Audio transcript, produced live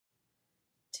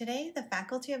Today, the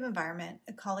Faculty of Environment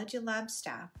Ecology Lab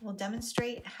staff will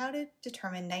demonstrate how to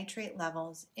determine nitrate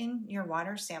levels in your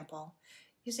water sample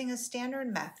using a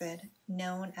standard method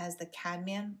known as the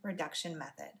cadmium reduction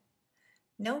method.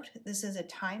 Note, this is a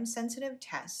time-sensitive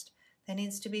test that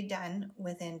needs to be done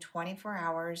within 24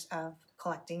 hours of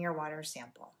collecting your water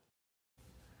sample.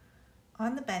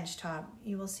 On the benchtop,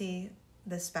 you will see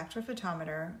the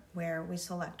spectrophotometer where we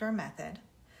select our method,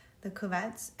 the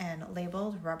cuvettes and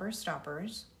labeled rubber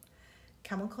stoppers,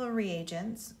 chemical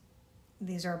reagents,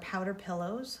 these are powder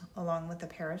pillows along with a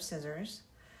pair of scissors,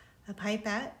 a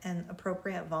pipette and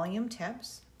appropriate volume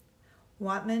tips,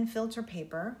 Wattman filter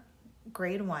paper,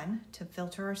 grade 1 to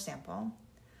filter our sample,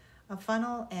 a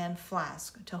funnel and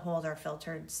flask to hold our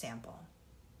filtered sample.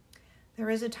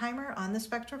 There is a timer on the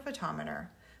spectrophotometer,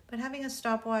 but having a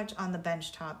stopwatch on the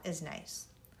benchtop is nice,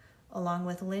 along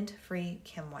with lint-free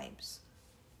Kim wipes.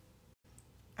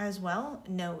 As well,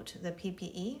 note the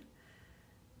PPE,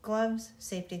 gloves,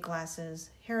 safety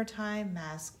glasses, hair tie,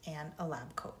 mask, and a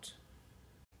lab coat.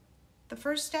 The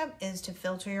first step is to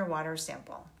filter your water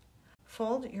sample.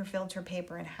 Fold your filter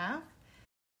paper in half,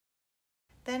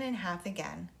 then in half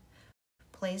again.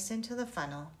 Place into the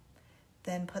funnel,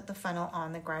 then put the funnel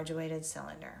on the graduated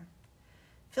cylinder.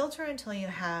 Filter until you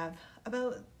have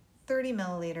about 30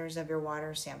 milliliters of your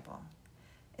water sample.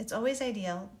 It's always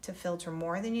ideal to filter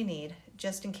more than you need,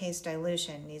 just in case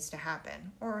dilution needs to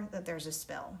happen or that there's a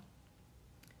spill.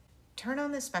 Turn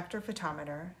on the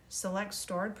spectrophotometer, select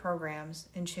stored programs,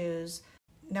 and choose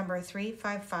number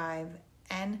 355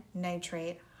 N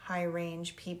nitrate high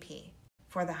range PP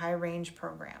for the high range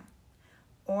program.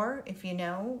 Or if you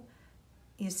know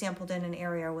you sampled in an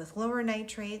area with lower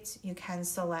nitrates, you can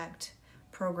select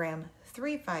program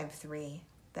 353,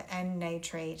 the N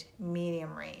nitrate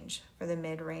medium range for the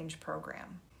mid-range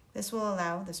program. This will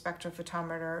allow the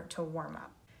spectrophotometer to warm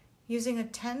up. Using a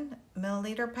 10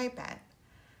 milliliter pipette,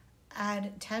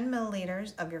 add 10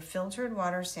 milliliters of your filtered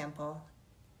water sample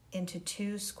into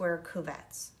 2 square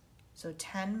cuvettes. So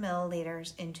 10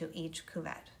 milliliters into each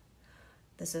cuvette.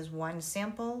 This is 1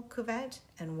 sample cuvette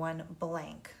and 1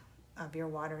 blank of your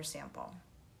water sample.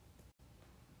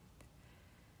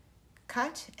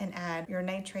 Cut and add your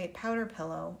nitrate powder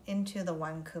pillow into the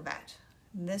 1 cuvette.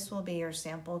 This will be your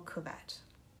sample cuvette.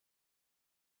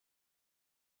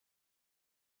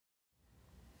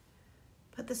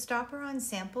 Put the stopper on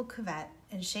sample cuvette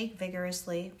and shake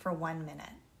vigorously for 1 minute.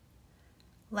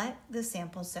 Let the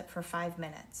sample sit for 5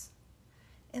 minutes.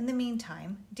 In the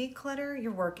meantime, declutter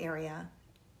your work area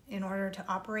in order to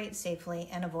operate safely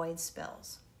and avoid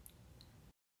spills.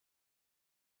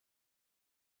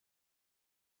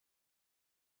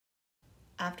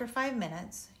 After 5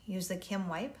 minutes, use the Kim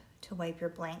wipe to wipe your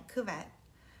blank cuvette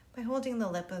by holding the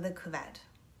lip of the cuvette.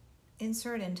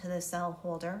 Insert into the cell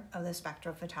holder of the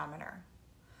spectrophotometer.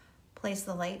 Place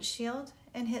the light shield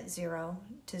and hit 0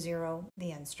 to zero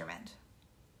the instrument.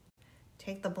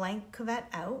 Take the blank cuvette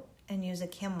out and use a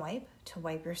Kim wipe to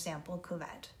wipe your sample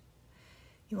cuvette.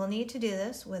 You will need to do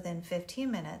this within 15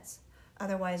 minutes,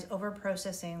 otherwise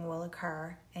overprocessing will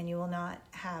occur and you will not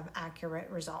have accurate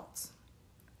results.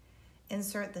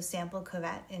 Insert the sample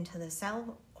cuvette into the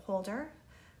cell holder,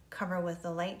 cover with the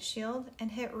light shield,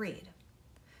 and hit read.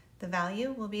 The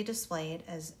value will be displayed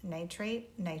as nitrate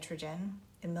nitrogen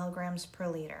in milligrams per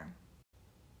liter.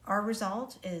 Our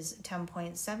result is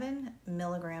 10.7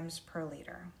 milligrams per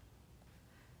liter.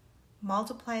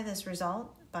 Multiply this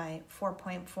result by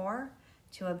 4.4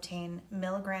 to obtain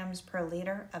milligrams per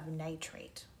liter of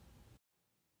nitrate.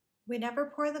 We never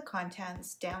pour the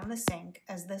contents down the sink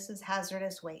as this is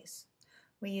hazardous waste.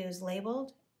 We use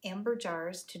labeled amber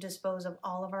jars to dispose of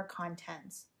all of our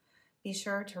contents. Be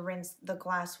sure to rinse the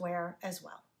glassware as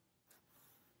well.